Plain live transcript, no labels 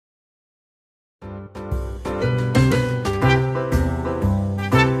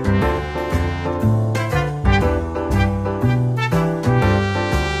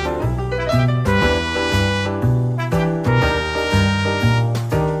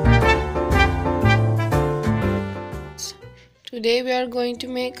Today we are going to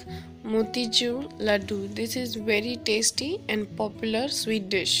make Motichur ladoo. This is very tasty and popular sweet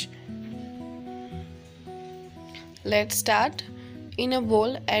dish. Let's start. In a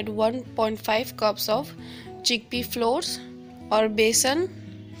bowl, add 1.5 cups of chickpea flours or besan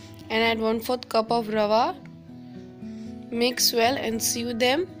and add 1/4 cup of rava. Mix well and sieve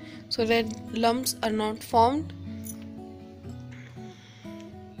them so that lumps are not formed.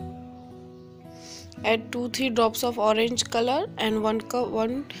 Add 2-3 drops of orange color and 1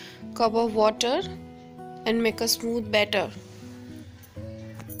 cup of water and make a smooth batter.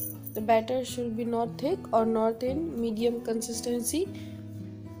 The batter should be not thick or not in medium consistency.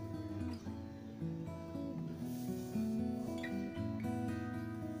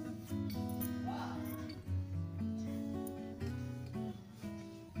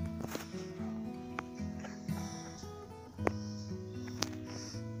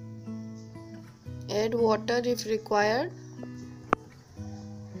 Add water if required.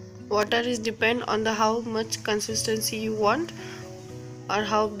 Water is depend on the how much consistency you want or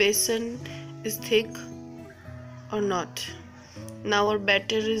how besan is thick or not. Now our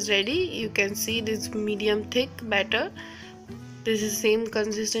batter is ready. You can see this medium thick batter. This is same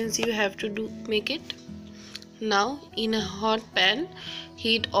consistency you have to make it. Now in a hot pan,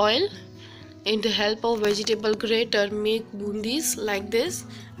 heat oil. In the help of vegetable grater, make bundis like this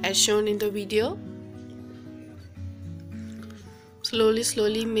as shown in the video.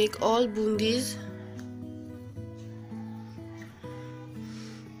 Slowly make all bundis.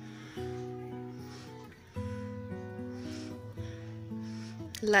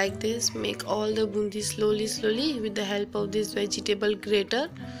 Like this, make all the bundis slowly with the help of this vegetable grater,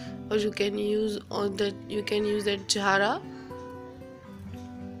 or you can use that jhara.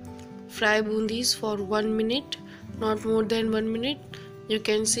 Fry bundis for 1 minute, not more than 1 minute. You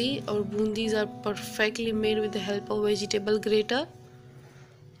can see our bundis are perfectly made with the help of vegetable grater.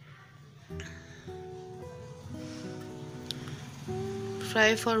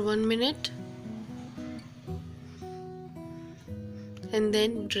 Fry for 1 minute and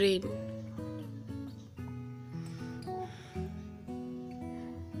then drain.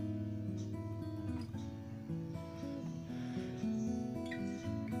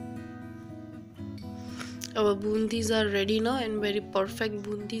 Our bundis are ready now and very perfect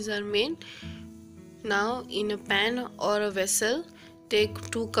bundis are made. Now in a pan or a vessel, take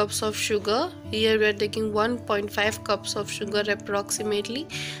 2 cups of sugar. Here we are taking 1.5 cups of sugar approximately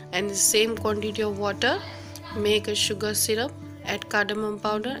and the same quantity of water. Make a sugar syrup, add cardamom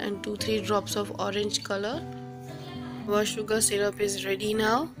powder and 2-3 drops of orange color. Our sugar syrup is ready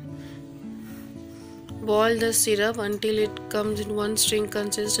now. Boil the syrup until it comes in one string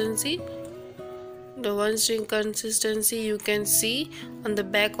consistency. The one string consistency you can see on the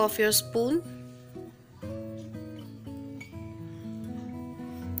back of your spoon.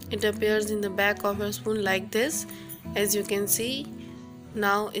 It appears in the back of your spoon like this, as you can see.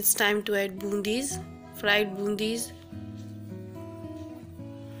 Now it's time to add bundis, fried bundis.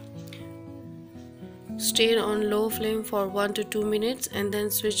 Stir on low flame for 1 to 2 minutes and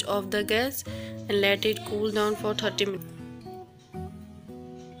then switch off the gas and let it cool down for 30 minutes.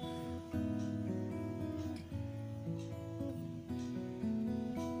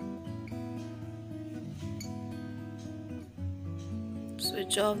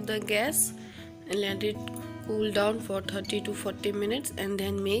 Switch off the gas and let it cool down for 30 to 40 minutes and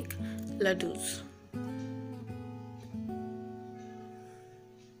then make ladoos.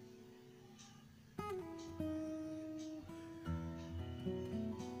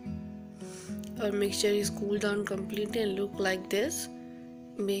 Our mixture is cooled down completely and look like this.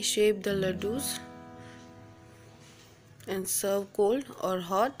 May shape the ladoos and serve cold or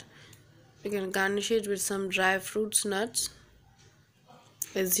hot. You can garnish it with some dry fruits, nuts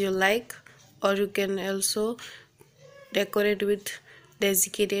as you like, or you can also decorate with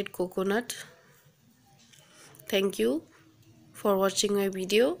desiccated coconut. Thank you for watching my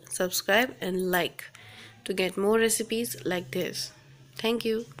video. Subscribe and like to get more recipes like this. Thank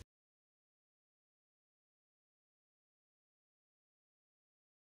you.